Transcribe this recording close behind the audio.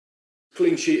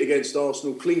Clean sheet against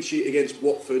Arsenal, clean sheet against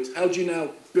Watford. How do you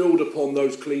now build upon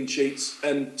those clean sheets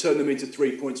and turn them into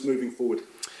 3 points moving forward?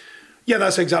 Yeah,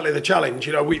 that's exactly the challenge.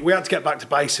 We had to get back to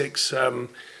basics when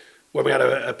we had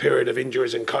a period of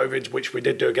injuries and COVID, which we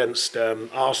did do against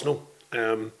Arsenal.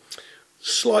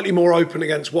 Slightly more open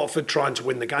against Watford, trying to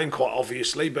win the game, quite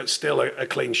obviously, but still a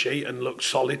clean sheet and looked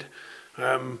solid.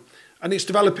 And it's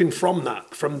developing from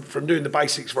that, from doing the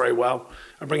basics very well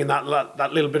and bringing that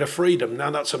little bit of freedom. Now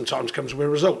that sometimes comes with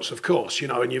results, of course,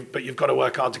 but you've got to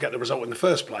work hard to get the result in the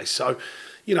first place. So,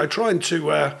 trying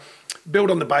to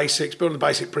build on the basics, build on the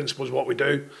basic principles of what we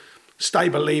do, stay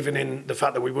believing in the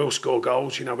fact that we will score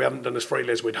goals. We haven't done as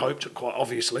freely as we'd hoped, quite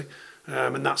obviously.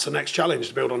 And that's the next challenge,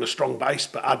 to build on a strong base,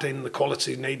 but add in the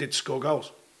quality needed to score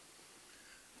goals.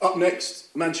 Up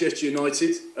next, Manchester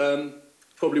United.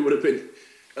 Probably would have been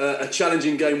a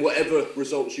challenging game, whatever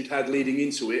results you'd had leading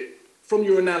into it. From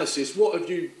your analysis, what have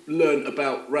you learned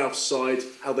about Ralph's side,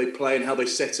 how they play and how they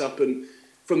set up? And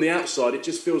from the outside, it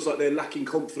just feels like they're lacking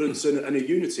confidence and a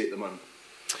unity at the moment.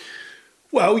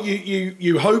 Well,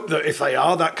 you hope that if they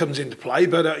are, that comes into play,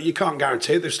 but you can't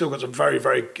guarantee it. They've still got some very,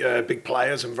 very big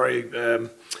players and very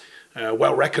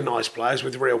well-recognised players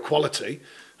with real quality.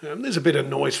 There's a bit of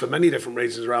noise for many different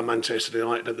reasons around Manchester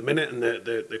United at the minute and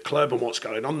the club and what's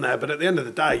going on there. But at the end of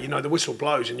the day, the whistle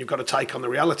blows and you've got to take on the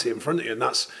reality in front of you. And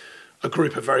that's a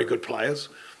group of very good players.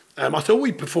 I thought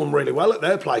we performed really well at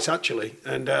their place, actually.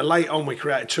 And late on, we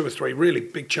created 2 or 3 really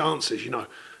big chances,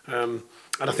 And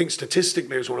I think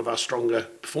statistically it was one of our stronger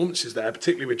performances there,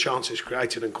 particularly with chances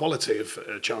created and quality of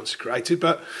chances created.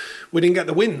 But we didn't get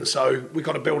the win. So we've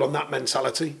got to build on that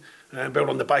mentality. Build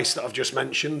on the base that I've just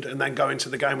mentioned and then go into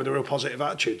the game with a real positive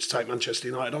attitude to take Manchester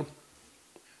United on.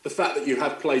 The fact that you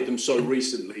have played them so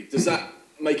recently, does that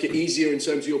make it easier in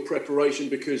terms of your preparation?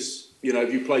 Because,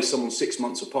 if you play someone 6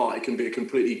 months apart, it can be a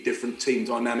completely different team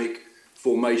dynamic,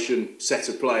 formation, set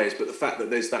of players. But the fact that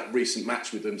there's that recent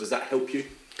match with them, does that help you?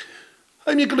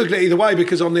 And you can look at it either way,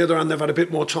 because on the other hand, they've had a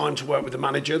bit more time to work with the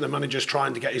manager. The manager's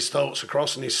trying to get his thoughts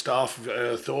across and his staff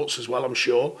thoughts as well, I'm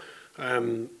sure.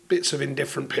 Bits of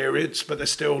indifferent periods, but they're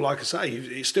still, like I say,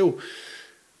 it's still,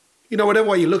 whatever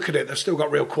way you look at it, they've still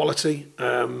got real quality.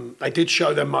 They did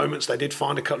show their moments. They did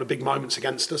find a couple of big moments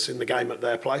against us in the game at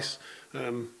their place.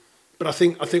 But I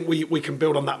think we can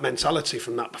build on that mentality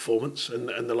from that performance and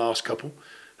the last couple.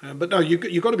 But no,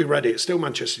 you've got to be ready. It's still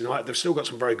Manchester United. They've still got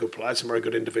some very good players, some very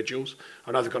good individuals.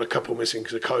 I know they've got a couple missing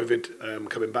because of COVID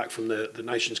coming back from the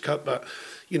Nations Cup. But,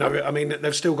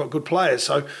 they've still got good players.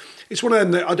 So it's one of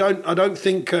them that I don't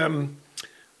think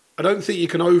you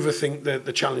can overthink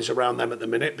the challenge around them at the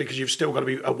minute, because you've still got to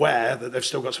be aware that they've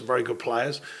still got some very good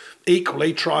players.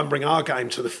 Equally, try and bring our game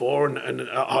to the fore and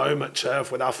at home at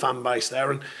Turf with our fan base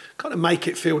there and kind of make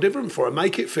it feel different for them,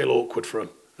 make it feel awkward for them.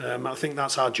 I think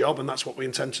that's our job and that's what we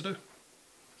intend to do.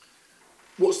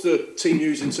 What's the team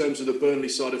news in terms of the Burnley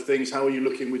side of things? How are you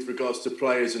looking with regards to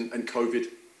players and COVID?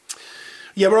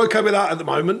 Yeah, we're okay with that at the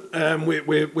moment.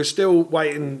 We're still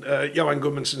waiting. Johan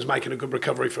Gudmundsson's making a good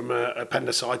recovery from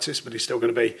appendicitis, but he's still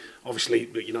going to be, obviously,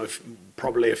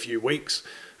 probably a few weeks.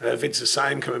 Vid's the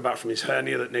same, coming back from his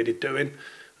hernia that needed doing.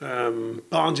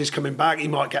 Barnes is coming back. He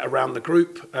might get around the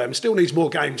group. Still needs more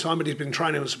game time, but he's been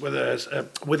training with us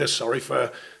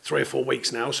for 3 or 4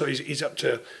 weeks now, so he's up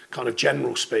to kind of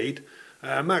general speed.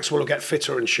 Maxwell will get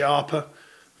fitter and sharper.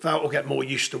 Val will get more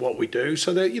used to what we do.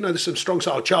 So there's some strong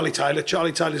side. Charlie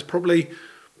Taylor's probably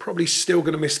still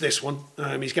going to miss this one.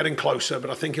 He's getting closer,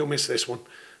 but I think he'll miss this one.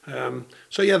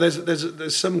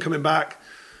 There's some coming back,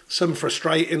 some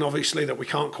frustrating, obviously, that we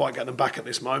can't quite get them back at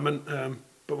this moment.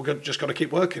 But we've just got to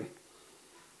keep working.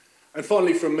 And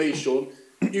finally, from me, Sean,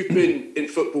 you've been in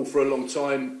football for a long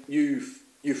time. You've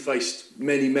faced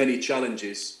many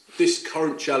challenges. This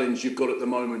current challenge you've got at the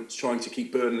moment is trying to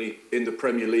keep Burnley in the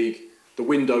Premier League. The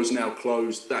window's now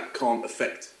closed. That can't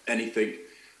affect anything.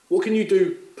 What can you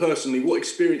do personally? What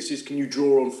experiences can you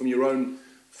draw on from your own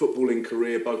footballing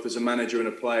career, both as a manager and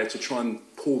a player, to try and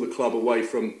pull the club away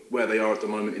from where they are at the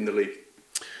moment in the league?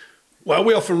 Well,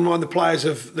 we often remind the players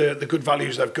of the good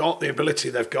values they've got, the ability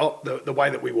they've got, the way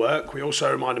that we work. We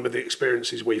also remind them of the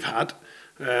experiences we've had.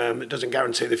 It doesn't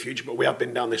guarantee the future, but we have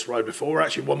been down this road before. We're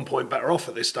actually 1 point better off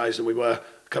at this stage than we were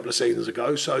a couple of seasons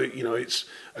ago. So, it's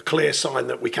a clear sign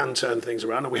that we can turn things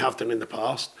around, and we have done in the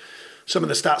past. Some of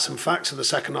the stats and facts of the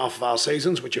second half of our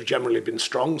seasons, which have generally been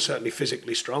strong, certainly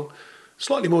physically strong.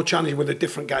 Slightly more challenging with a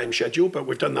different game schedule, but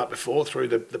we've done that before through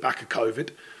the back of COVID.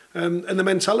 And the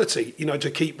mentality,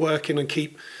 to keep working and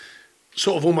keep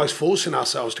sort of almost forcing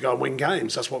ourselves to go and win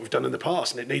games. That's what we've done in the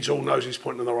past, and it needs all noses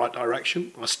pointing in the right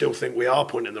direction. I still think we are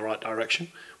pointing in the right direction.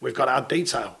 We've got to add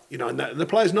detail, and the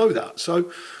players know that.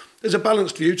 So, There's a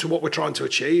balanced view to what we're trying to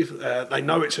achieve. They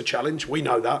know it's a challenge. We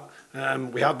know that.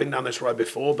 We have been down this road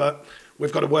before, but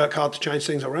we've got to work hard to change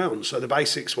things around. So the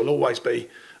basics will always be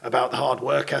about the hard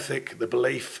work ethic, the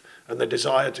belief, and the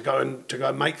desire to go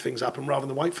and make things happen rather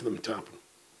than wait for them to happen.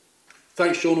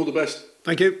 Thanks, Sean. All the best.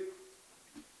 Thank you.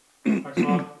 Thanks,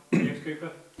 Mark. James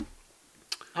Cooper.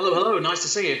 Hello. Nice to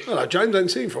see you. Hello, James. I haven't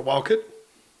seen you for a while, kid.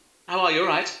 How are you? All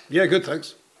right? Yeah, good,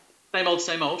 thanks.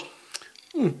 Same old.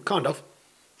 Kind of.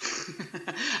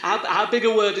 How big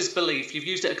a word is belief? You've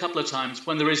used it a couple of times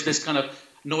when there is this kind of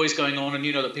noise going on, and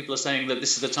you know that people are saying that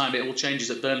this is the time it all changes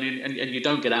at Burnley, and you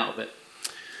don't get out of it.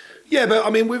 Yeah, but I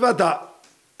mean, we've had that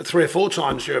 3 or 4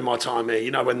 times during my time here.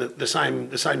 You know, when the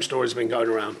same stories have been going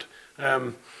around,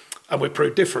 and we've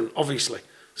proved different, obviously.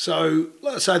 So,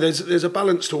 let's say there's a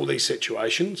balance to all these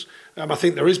situations. I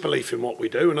think there is belief in what we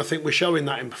do, and I think we're showing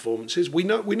that in performances. We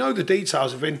know the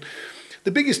details have been. The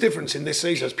biggest difference in this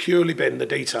season has purely been the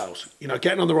details. You know,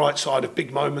 getting on the right side of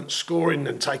big moments, scoring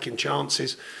and taking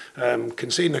chances,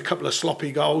 conceding a couple of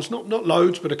sloppy goals, not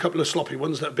loads, but a couple of sloppy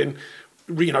ones that have been,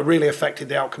 really affected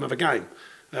the outcome of a game.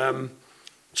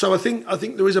 So I think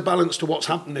there is a balance to what's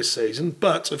happened this season,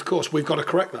 but of course we've got to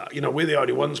correct that. You know, we're the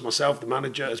only ones, myself, the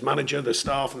manager, the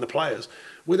staff, and the players.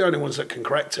 We're the only ones that can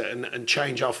correct it and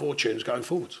change our fortunes going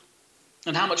forwards.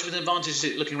 And how much of an advantage is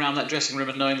it looking around that dressing room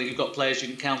and knowing that you've got players you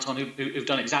can count on who've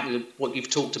done exactly what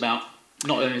you've talked about,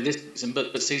 not only this season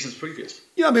but seasons previous?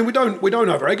 Yeah, I mean we don't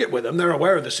over-egg it with them. They're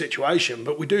aware of the situation,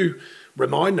 but we do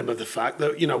remind them of the fact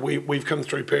that we've come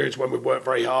through periods when we've worked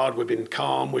very hard, we've been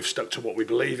calm, we've stuck to what we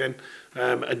believe in,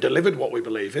 and delivered what we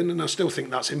believe in. And I still think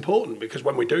that's important because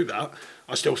when we do that,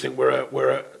 I still think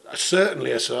we're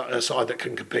certainly a side that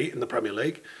can compete in the Premier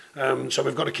League. So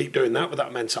we've got to keep doing that with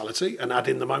that mentality and add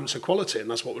in the moments of quality, and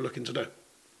that's what we're looking to do.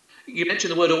 You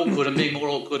mentioned the word awkward and being more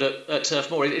awkward at Turf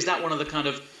Moor. Is that one of the kind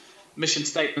of mission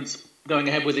statements going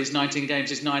ahead with these 19 games,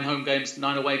 these 9 home games,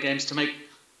 9 away games, to make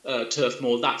Turf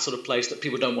Moor that sort of place that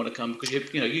people don't want to come? Because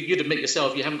you'd admit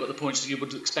yourself you haven't got the points that you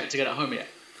would expect to get at home yet.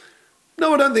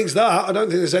 No, I don't think it's that. I don't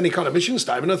think there's any kind of mission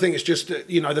statement. I think it's just,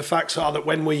 the facts are that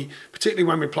particularly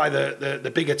when we play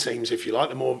the bigger teams, if you like,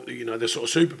 the more, the sort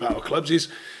of superpower clubs, is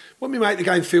when we make the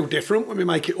game feel different, when we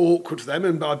make it awkward for them,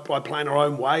 and by playing our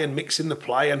own way and mixing the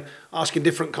play and asking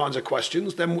different kinds of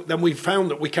questions, then we've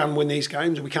found that we can win these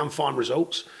games and we can find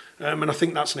results. And I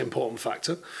think that's an important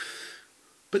factor.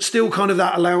 But still kind of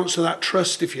that allowance of that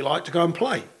trust, if you like, to go and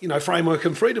play. Framework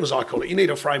and freedom, as I call it. You need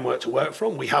a framework to work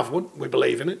from. We have one. We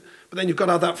believe in it. But then you've got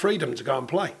to have that freedom to go and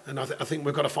play. And I think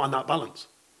we've got to find that balance.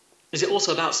 Is it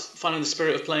also about finding the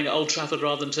spirit of playing at Old Trafford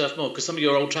rather than Turf Moor? Because some of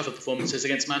your Old Trafford performances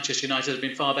against Manchester United have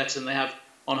been far better than they have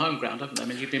on home ground, haven't they? I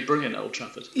mean, you've been brilliant at Old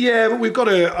Trafford. Yeah, but we've got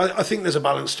to... I think there's a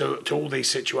balance to all these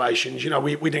situations.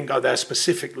 We didn't go there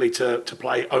specifically to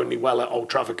play only well at Old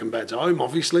Trafford compared to home,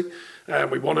 obviously.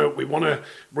 We want to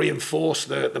reinforce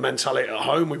the mentality at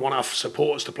home. We want our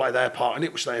supporters to play their part in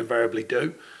it, which they invariably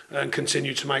do, and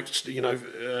continue to make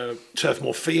Turf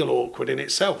Moor feel awkward in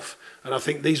itself. And I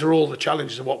think these are all the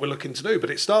challenges of what we're looking to do.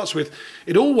 But it starts with,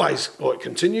 it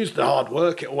continues the hard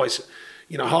work. It always,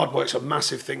 hard work's a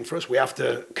massive thing for us. We have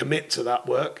to commit to that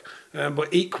work,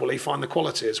 but equally find the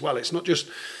quality as well. It's not just,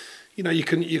 you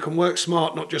can work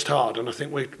smart, not just hard. And I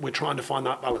think we're trying to find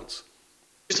that balance.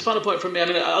 Just a final point from me. I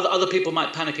mean, other people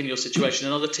might panic in your situation,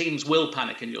 and other teams will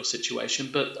panic in your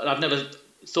situation. But I've never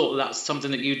thought that's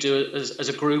something that you do as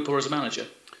a group or as a manager.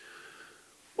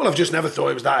 Well, I've just never thought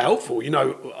it was that helpful.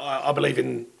 I believe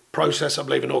in process, I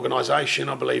believe in organisation,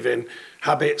 I believe in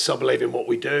habits, I believe in what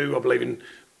we do, I believe in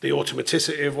the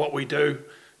automaticity of what we do.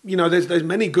 There's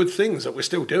many good things that we're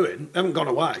still doing, they haven't gone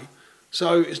away.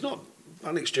 So it's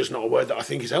just not a word that I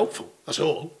think is helpful, that's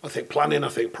all. I think planning, I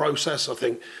think process, I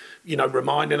think,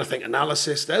 reminding, I think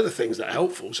analysis, they're the things that are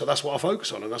helpful. So that's what I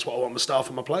focus on, and that's what I want my staff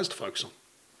and my players to focus on.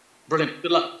 Brilliant,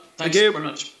 good luck. Thanks very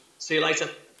much. See you later.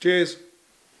 Cheers.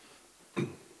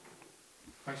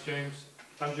 Thanks, James.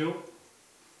 Tanjul.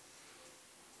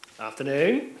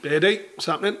 Afternoon. Beardy, what's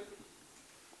happening?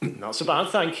 Not so bad,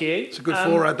 thank you. It's a good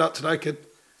forehead that today, kid.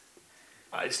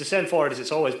 It's the same forehead as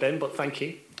it's always been, but thank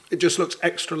you. It just looks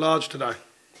extra large today.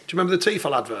 Do you remember the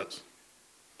Tefal adverts?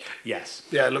 Yes.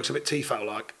 Yeah, it looks a bit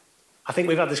Tefal-like. I think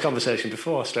we've had this conversation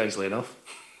before, strangely enough.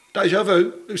 Deja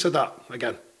vu? Who said that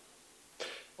again?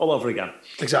 All over again.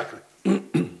 Exactly.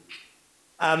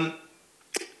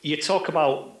 You talk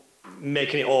about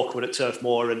making it awkward at Turf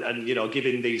Moor and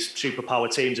giving these superpower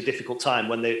teams a difficult time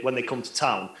when they come to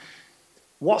town.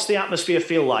 What's the atmosphere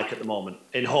feel like at the moment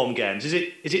in home games? Is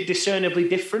it discernibly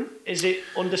different? Is it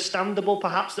understandable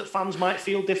perhaps that fans might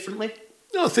feel differently?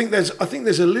 No, I think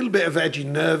there's a little bit of edgy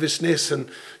nervousness, and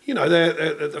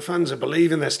the fans are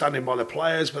believing, they're standing by the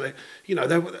players, but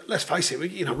let's face it,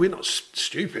 we're not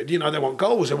stupid. They want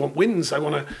goals, they want wins, they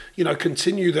want to,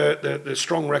 continue the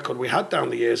strong record we had down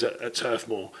the years at Turf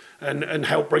Moor and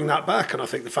help bring that back. And I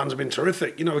think the fans have been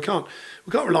terrific. We can't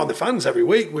rely on the fans every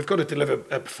week. We've got to deliver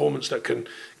a performance that can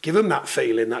give them that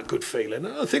feeling, that good feeling.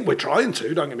 I think we're trying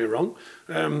to, don't get me wrong.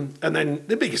 And then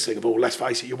the biggest thing of all, let's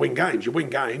face it, you win games. You win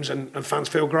games and fans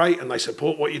feel great and they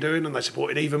support what you're doing and they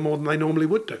support it even more than they normally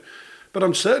would do. But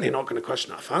I'm certainly not going to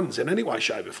question our fans in any way,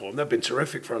 shape or form. They've been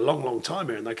terrific for a long, long time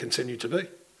here and they continue to be.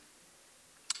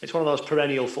 It's one of those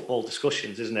perennial football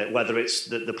discussions, isn't it? Whether it's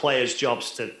the players'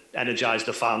 jobs to energise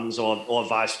the fans or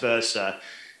vice versa.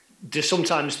 Do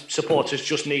sometimes supporters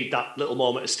just need that little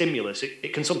moment of stimulus?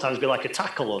 It can sometimes be like a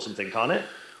tackle or something, can't it?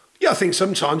 Yeah, I think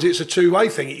sometimes it's a two-way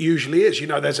thing. It usually is.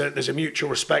 There's a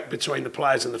mutual respect between the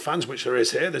players and the fans, which there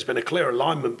is here. There's been a clear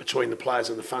alignment between the players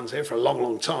and the fans here for a long,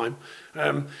 long time.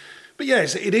 But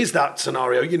yes, it is that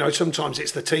scenario. Sometimes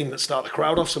it's the team that start the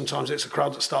crowd off. Sometimes it's the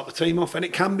crowd that start the team off. And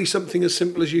it can be something as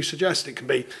simple as you suggest. It can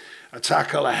be a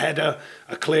tackle, a header,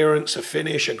 a clearance, a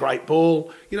finish, a great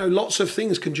ball. Lots of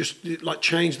things can just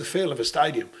change the feel of a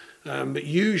stadium. But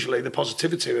usually the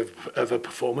positivity of a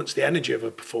performance, the energy of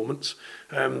a performance,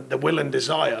 the will and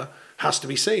desire has to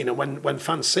be seen. And when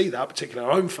fans see that, particularly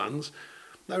our own fans,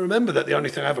 they remember that the only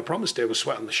thing I ever promised here was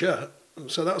sweat on the shirt.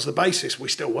 So that was the basis we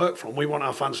still work from. We want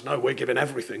our fans to know we're giving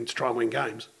everything to try and win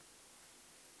games.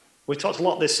 We've talked a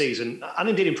lot this season, and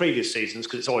indeed in previous seasons,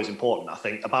 because it's always important, I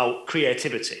think, about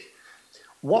creativity.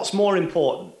 What's more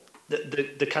important,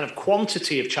 the kind of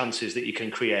quantity of chances that you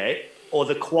can create or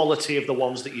the quality of the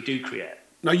ones that you do create?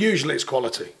 No, usually it's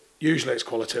quality.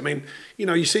 I mean,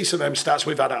 you see some of them stats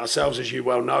we've had it ourselves, as you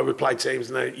well know. We play teams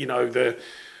and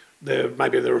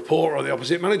maybe the reporter or the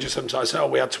opposite manager sometimes say,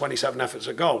 we had 27 efforts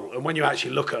at goal. And when you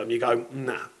actually look at them, you go,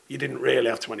 nah, you didn't really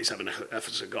have 27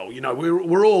 efforts at goal.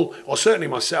 We're all, or certainly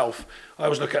myself, I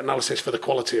always look at analysis for the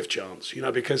quality of chance,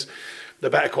 because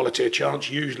the better quality of chance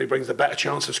usually brings the better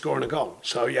chance of scoring a goal.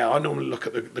 So, yeah, I normally look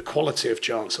at the quality of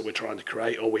chance that we're trying to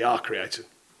create or we are creating.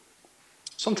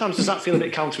 Sometimes does that feel a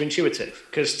bit counterintuitive?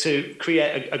 Because to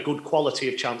create a good quality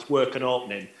of chance, work and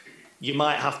opening, you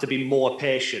might have to be more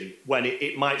patient when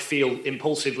it might feel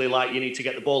impulsively like you need to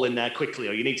get the ball in there quickly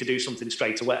or you need to do something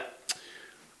straight away.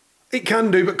 It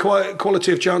can do, but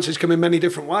quality of chances come in many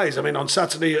different ways. I mean, on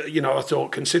Saturday, I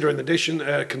thought, considering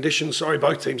the conditions,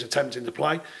 both teams attempting to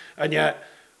play, and yet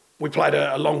we played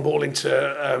a long ball into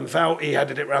Vout. He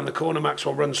headed it round the corner.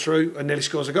 Maxwell runs through and nearly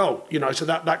scores a goal. So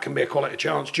that can be a quality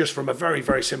chance just from a very,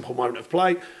 very simple moment of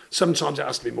play. Sometimes it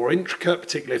has to be more intricate,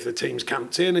 particularly if the team's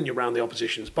camped in and you're around the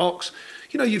opposition's box.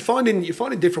 You're finding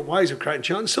different ways of creating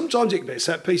chances. Sometimes it can be a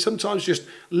set piece. Sometimes just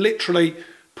literally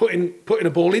putting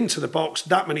a ball into the box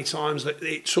that many times that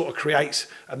it sort of creates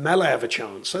a melee of a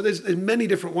chance. So there's many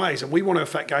different ways, and we want to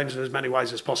affect games in as many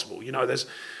ways as possible. There's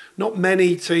not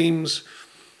many teams,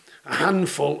 a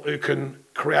handful, who can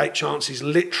create chances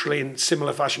literally in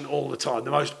similar fashion all the time.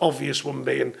 The most obvious one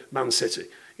being Man City.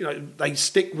 They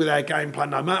stick with their game plan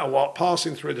no matter what,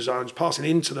 passing through the zones, passing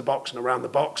into the box and around the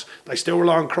box. They still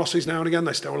rely on crosses now and again,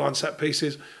 they still rely on set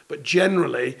pieces, but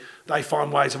generally they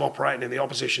find ways of operating in the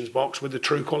opposition's box with the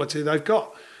true quality they've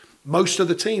got. Most of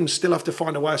the teams still have to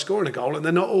find a way of scoring a goal, and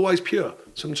they're not always pure.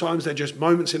 Sometimes they're just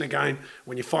moments in a game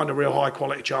when you find a real high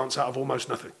quality chance out of almost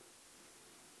nothing.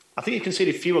 I think you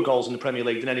conceded fewer goals in the Premier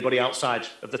League than anybody outside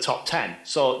of the top 10.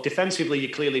 So defensively,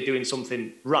 you're clearly doing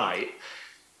something right.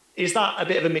 Is that a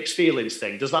bit of a mixed feelings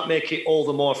thing? Does that make it all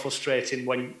the more frustrating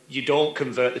when you don't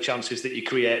convert the chances that you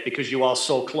create because you are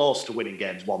so close to winning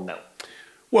games 1-0?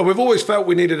 Well, we've always felt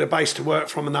we needed a base to work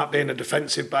from, and that being a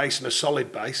defensive base and a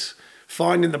solid base.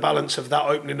 Finding the balance of that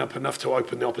opening up enough to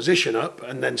open the opposition up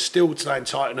and then still staying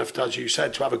tight enough, as you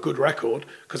said, to have a good record,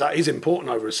 because that is important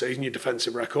over a season, your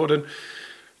defensive record. And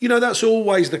that's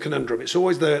always the conundrum. It's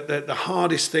always the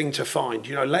hardest thing to find.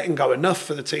 Letting go enough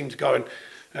for the team to go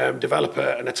and develop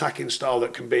an attacking style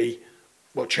that can be,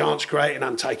 chance creating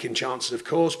and taking chances, of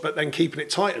course, but then keeping it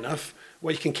tight enough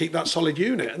where you can keep that solid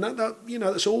unit. And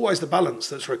that's always the balance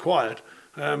that's required.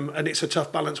 And it's a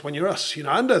tough balance when you're us, and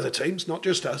other teams, not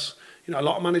just us. A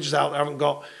lot of managers out there haven't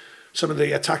got some of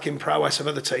the attacking prowess of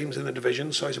other teams in the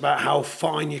division. So it's about how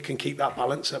fine you can keep that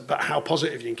balance, but how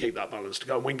positive you can keep that balance to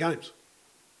go and win games.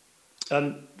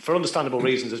 And for understandable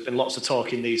reasons, there's been lots of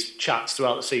talk in these chats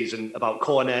throughout the season about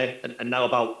Cornet and now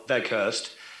about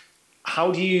Weghorst.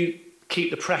 How do you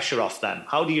keep the pressure off them?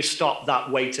 How do you stop that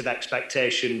weight of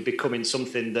expectation becoming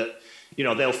something that,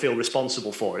 they'll feel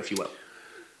responsible for, if you will?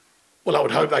 Well, I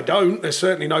would hope they don't. There's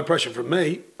certainly no pressure from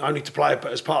me, only to play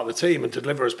as part of the team and to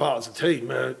deliver as part of the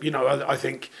team. I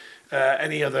think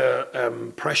any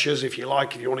other pressures, if you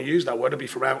like, if you want to use that word, to be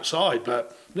from outside.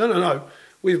 But no.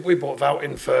 We brought Wout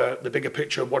in for the bigger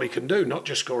picture of what he can do, not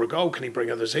just score a goal. Can he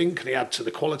bring others in? Can he add to the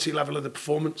quality level of the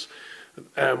performance?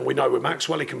 We know with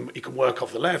Maxwell he can work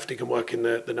off the left, he can work in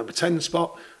the number 10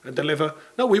 spot and deliver.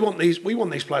 No, we want these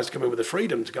players to come in with the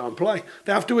freedom to go and play.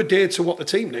 They have to adhere to what the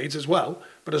team needs as well,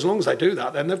 but as long as they do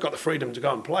that, then they've got the freedom to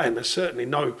go and play, and there's certainly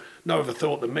no other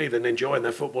thought than me than enjoying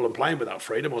their football and playing with that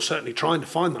freedom, or certainly trying to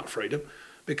find that freedom,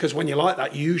 because when you like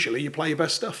that, usually you play your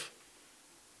best stuff.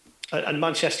 And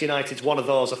Manchester United's one of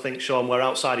those, I think, Sean, where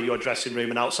outside of your dressing room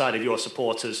and outside of your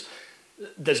supporters,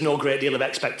 there's no great deal of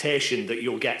expectation that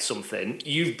you'll get something.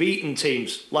 You've beaten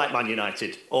teams like Man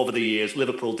United over the years.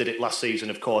 Liverpool did it last season,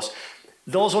 of course.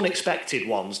 Those unexpected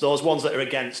ones, those ones that are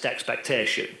against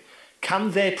expectation,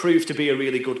 can they prove to be a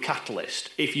really good catalyst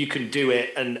if you can do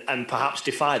it and perhaps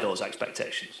defy those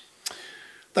expectations?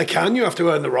 They can. You have to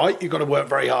earn the right. You've got to work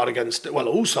very hard against,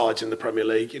 all sides in the Premier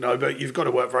League, but you've got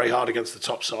to work very hard against the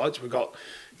top sides. We've got,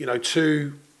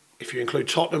 2, if you include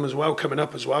Tottenham as well, coming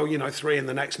up as well, 3 in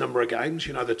the next number of games,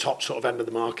 the top sort of end of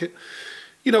the market.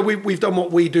 We've done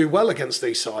what we do well against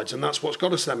these sides, and that's what's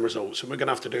got us them results. And we're going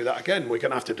to have to do that again. We're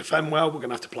going to have to defend well. We're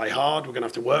going to have to play hard. We're going to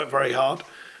have to work very hard.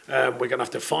 We're going to have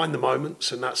to find the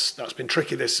moments, and that's been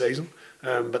tricky this season.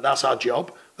 But that's our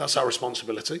job. That's our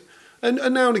responsibility. And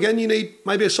now and again, you need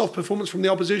maybe a soft performance from the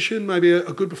opposition, maybe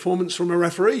a good performance from a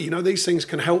referee. These things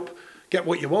can help get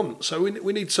what you want. So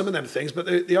we need some of them things, but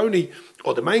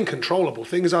the main controllable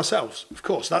thing is ourselves. Of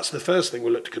course, that's the first thing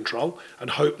we'll look to control and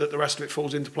hope that the rest of it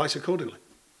falls into place accordingly.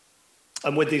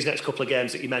 And with these next couple of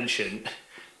games that you mentioned,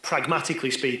 pragmatically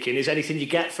speaking, is anything you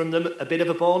get from them a bit of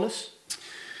a bonus?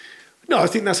 No, I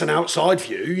think that's an outside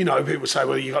view. People say,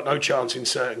 well, you've got no chance in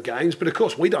certain games. But of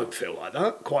course, we don't feel like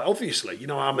that, quite obviously.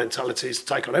 Our mentality is to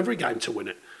take on every game to win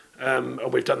it. And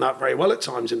we've done that very well at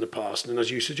times in the past. And as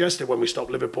you suggested, when we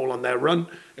stopped Liverpool on their run,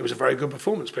 it was a very good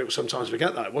performance. People sometimes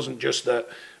forget that. It wasn't just that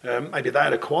maybe they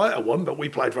had a quieter one, but we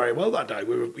played very well that day.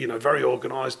 We were, very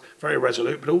organised, very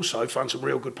resolute, but also found some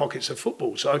real good pockets of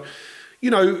football. So,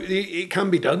 it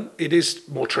can be done. It is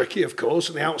more tricky, of course,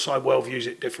 and the outside world views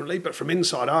it differently. But from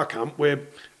inside our camp, we're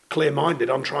clear-minded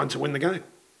on trying to win the game.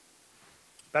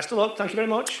 Best of luck. Thank you very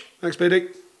much. Thanks, Biddy.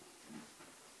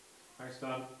 Thanks,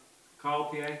 Dan. Carl,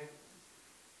 PA.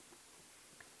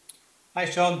 Hi,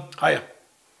 Sean. Hiya.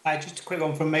 Just a quick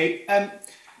one from me.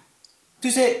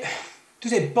 Does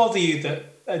it bother you that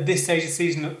at this stage of the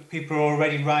season that people are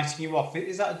already writing you off?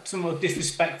 Is that somewhat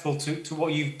disrespectful to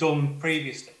what you've done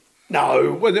previously?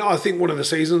 No, well, I think one of the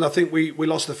seasons, we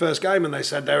lost the first game and they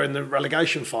said they're in the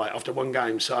relegation fight after one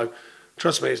game. So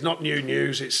trust me, it's not new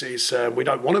news. It's we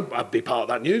don't want to be part of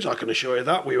that news. I can assure you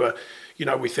that.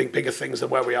 We think bigger things than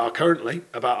where we are currently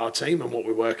about our team and what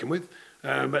we're working with.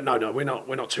 But no, we're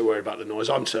not too worried about the noise.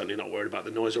 I'm certainly not worried about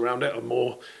the noise around it. I'm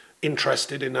more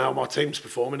interested in how my team's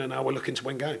performing and how we're looking to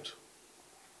win games.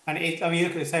 And you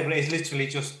look at the table, it's literally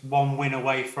just one win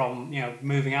away from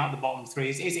moving out the bottom three.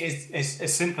 It's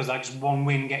as simple as that. Just one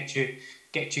win gets you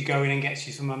going and gets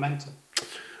you some momentum.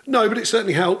 No, but it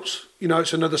certainly helps.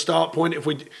 It's another start point.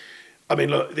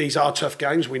 Look, these are tough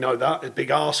games. We know that. A big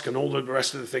ask and all the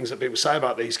rest of the things that people say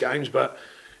about these games. But,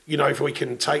 if we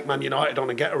can take Man United on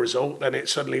and get a result, then it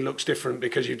suddenly looks different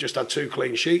because you've just had 2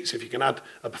 clean sheets. If you can add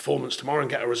a performance tomorrow and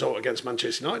get a result against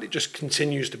Manchester United, it just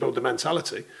continues to build the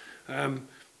mentality.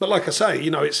 But like I say,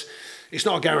 it's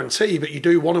not a guarantee, but you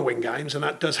do want to win games, and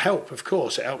that does help, of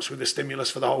course. It helps with the stimulus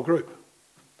for the whole group.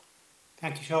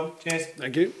 Thank you, Sean. Cheers.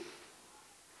 Thank you.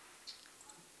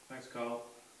 Thanks, Carl.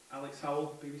 Alex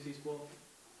Howell, BBC Sport.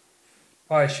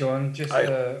 Hi, Sean. Just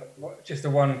a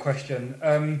one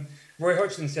question. Roy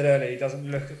Hodgson said earlier he doesn't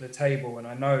look at the table, and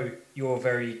I know you're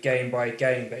very game by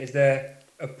game, but is there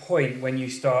a point when you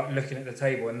start looking at the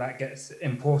table and that gets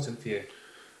important for you?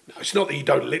 No, it's not that you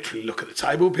don't literally look at the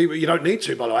table. You don't need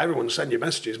to, by the way. Everyone's sending you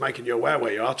messages, making you aware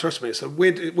where you are. Trust me, it's the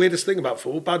weirdest thing about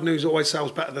football. Bad news always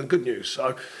sells better than good news.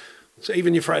 So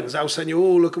even your friends, they'll send you,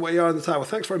 look at where you are in the table.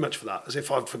 Thanks very much for that, as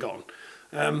if I've forgotten.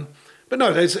 But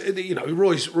no, there's,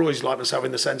 Roy's like myself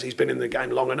in the sense he's been in the game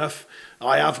long enough.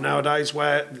 I have nowadays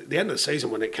where the end of the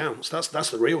season when it counts, that's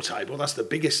the real table. That's the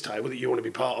biggest table that you want to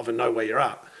be part of and know where you're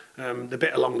at. The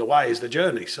bit along the way is the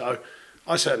journey. So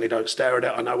I certainly don't stare at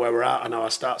it. I know where we're at. I know our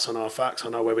stats, I know our facts. I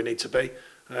know where we need to be.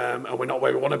 And we're not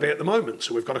where we want to be at the moment.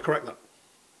 So we've got to correct that.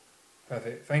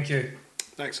 Perfect. Thank you.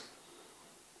 Thanks.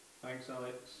 Thanks,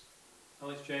 Alex.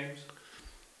 Alex James.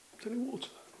 Any water?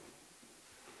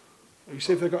 You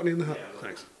see if they've got any in the hut? Yeah,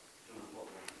 thanks.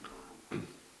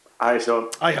 Hi, Sean.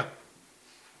 Hiya.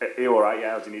 Are you all right?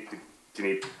 Yeah. Do you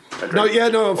need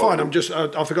I'm fine. I'm just,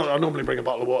 I forgot. I normally bring a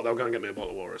bottle of water. They'll go and get me a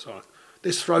bottle of water. Sorry.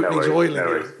 This throat needs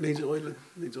oiling. Needs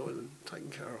oiling. Taken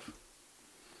care of.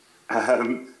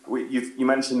 You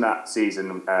mentioned that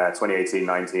season,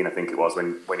 2018-19, I think it was,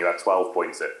 when you had 12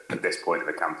 points at this point of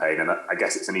the campaign, and I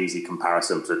guess it's an easy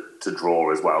comparison to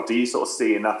draw as well. Do you sort of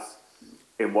see enough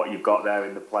in what you've got there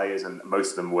in the players, and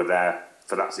most of them were there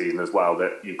for that season as well,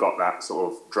 that you've got that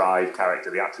sort of drive, character,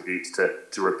 the attributes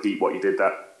to repeat what you did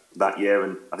that year?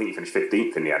 And I think you finished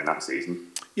 15th in the end that season.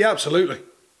 Yeah, absolutely.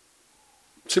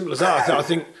 Simple as that. I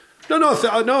think.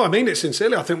 No, I mean it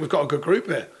sincerely. I think we've got a good group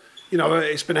here. You know,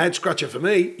 it's been a head scratcher for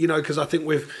me. You know, because I think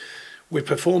we've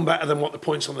performed better than what the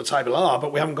points on the table are,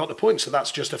 but we haven't got the points, so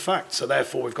that's just a fact. So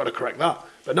therefore, we've got to correct that.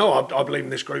 But no, I believe in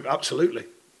this group absolutely.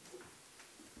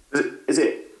 Is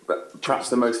it perhaps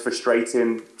the most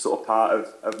frustrating sort of part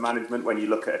of management when you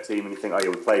look at a team and you think, oh yeah,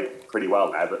 we played pretty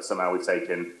well there, but somehow we've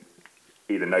taken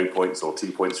either no points or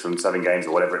 2 points from 7 games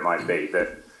or whatever it might be,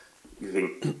 that you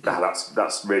think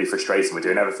that's really frustrating. We're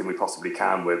doing everything we possibly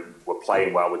can. We're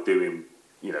playing well. We're doing,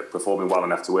 you know, performing well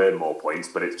enough to earn more points,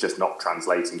 but it's just not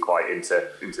translating quite into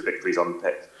victories on the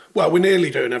pitch. Well, we're nearly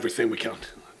doing everything we can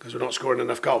because we're not scoring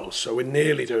enough goals. So we're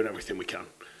nearly doing everything we can.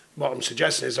 What I'm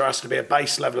suggesting is there has to be a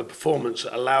base level of performance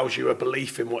that allows you a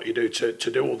belief in what you do to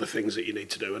do all the things that you need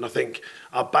to do. And I think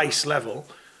our base level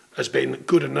has been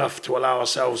good enough to allow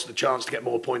ourselves the chance to get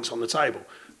more points on the table.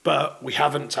 But we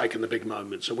haven't taken the big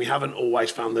moments, and we haven't always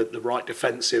found the right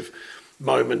defensive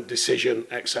moment, decision,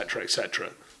 etc.,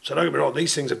 etc. So don't get me wrong,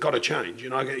 these things have got to change. You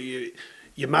know,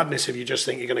 your madness if you just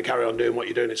think you're going to carry on doing what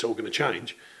you're doing, it's all going to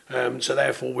change. So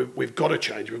therefore, we've got to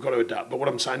change, we've got to adapt. But what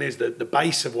I'm saying is that the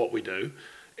base of what we do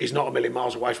is not a million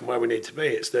miles away from where we need to be.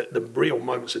 It's the real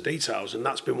moments of details, and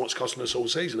that's been what's costing us all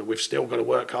season, and we've still got to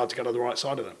work hard to get on the right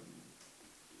side of that.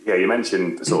 Yeah, you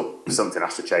mentioned sort of something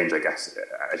has to change, I guess,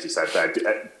 as you said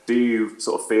there. Do you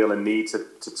sort of feel a need to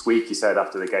tweak? You said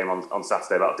after the game on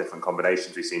Saturday about different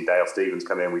combinations. We've seen Dale Stephens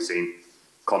come in, we've seen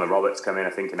Connor Roberts come in. I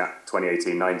think in that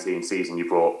 2018-19 season you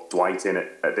brought Dwight in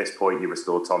at this point, you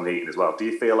restored Tom Heaton as well. Do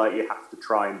you feel like you have to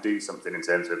try and do something in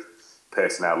terms of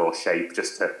personnel or shape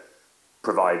just to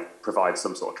provide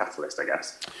some sort of catalyst, I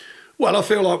guess? Well, I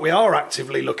feel like we are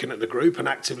actively looking at the group and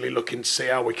actively looking to see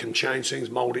how we can change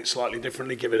things, mould it slightly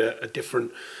differently, give it a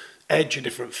different edge, a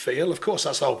different feel. Of course,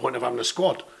 that's the whole point of having a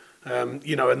squad,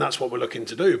 you know, and that's what we're looking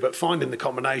to do. But finding the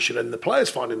combination and the players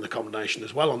finding the combination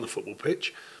as well on the football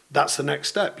pitch, that's the next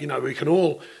step. You know, we can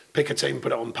all pick a team,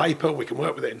 put it on paper, we can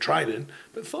work with it in training,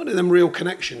 but finding them real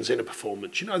connections in a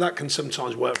performance, you know, that can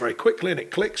sometimes work very quickly and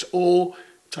it clicks, or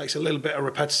takes a little bit of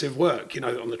repetitive work, you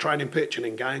know, on the training pitch and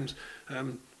in games.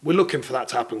 We're looking for that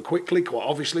to happen quickly, quite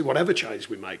obviously, whatever change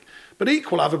we make. But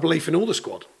equally, I have a belief in all the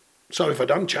squad. So if I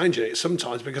don't change it, it's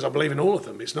sometimes because I believe in all of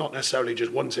them. It's not necessarily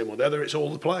just one team or the other, it's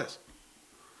all the players.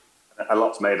 A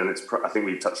lot's made, and I think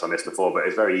we've touched on this before, but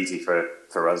it's very easy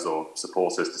for us or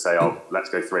supporters to say, oh,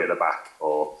 let's go 3 at the back,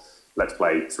 or let's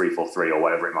play 3-4-3 or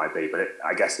whatever it might be. But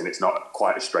I guess it's not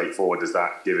quite as straightforward as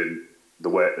that, given the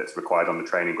work that's required on the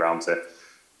training ground to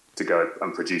go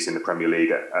and produce in the Premier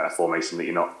League at a formation that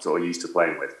you're not sort of used to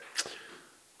playing with.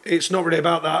 It's not really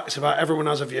about that. It's about everyone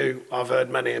has a view. I've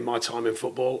heard many in my time in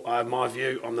football. I have my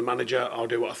view. I'm the manager. I'll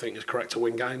do what I think is correct to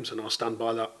win games, and I'll stand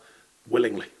by that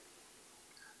willingly.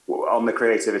 Well, on the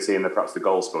creativity and perhaps the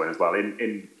goal scoring as well,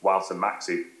 in Wiles and Max,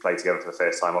 who played together for the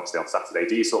first time obviously on Saturday,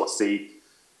 do you sort of see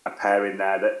a pair in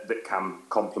there that can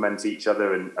complement each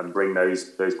other and bring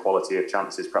those quality of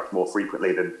chances perhaps more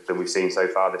frequently than we've seen so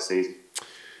far this season?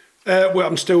 Well,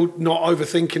 I'm still not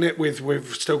overthinking it.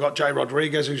 We've still got Jay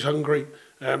Rodriguez, who's hungry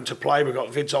to play. We've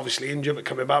got Vid's obviously injured but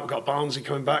coming back. We've got Barnsley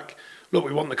coming back. Look,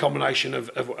 we want the combination of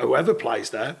whoever plays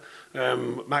there.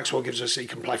 Maxwell gives us, he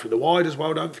can play through the wide as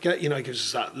well, don't forget. You know, he gives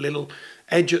us that little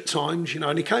edge at times, you know,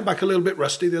 and he came back a little bit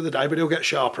rusty the other day, but he'll get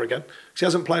sharper again. Because he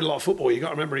hasn't played a lot of football. You've got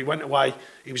to remember, he went away,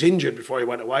 he was injured before he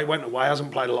went away,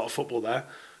 hasn't played a lot of football there,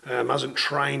 hasn't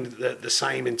trained the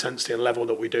same intensity and level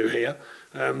that we do here.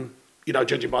 You know,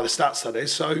 judging by the stats, that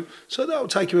is. So that'll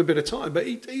take him a bit of time. But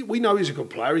we know he's a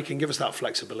good player. He can give us that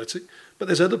flexibility. But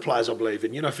there's other players I believe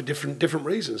in, you know, for different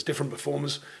reasons, different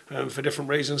performers for different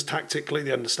reasons, tactically,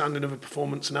 the understanding of a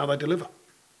performance and how they deliver.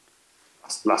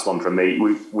 Last one from me.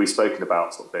 We've spoken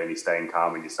about sort of Bernie staying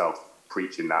calm and yourself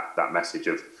preaching that message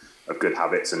of good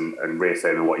habits and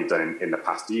reaffirming what you've done in the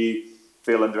past. Do you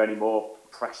feel under any more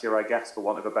pressure, I guess, for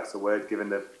want of a better word, given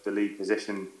the league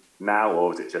position now,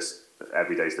 or is it just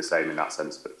every day's the same in that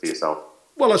sense for yourself?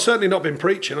 Well, I've certainly not been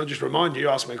preaching. I just remind you,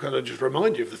 ask me, because I just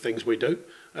remind you of the things we do.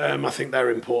 I think they're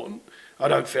important. I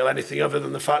don't feel anything other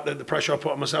than the fact that the pressure I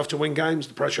put on myself to win games,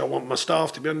 the pressure I want my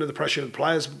staff to be under, the pressure the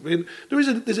players. There's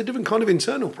a different kind of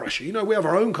internal pressure. You know, we have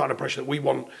our own kind of pressure that we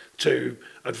want to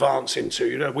advance into.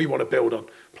 You know, we want to build on.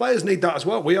 Players need that as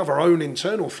well. We have our own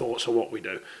internal thoughts of what we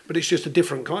do, but it's just a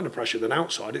different kind of pressure than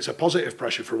outside. It's a positive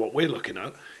pressure for what we're looking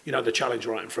at. You know, the challenge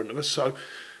right in front of us. So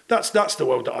that's the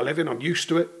world that I live in. I'm used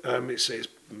to it. It's a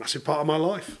massive part of my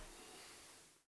life.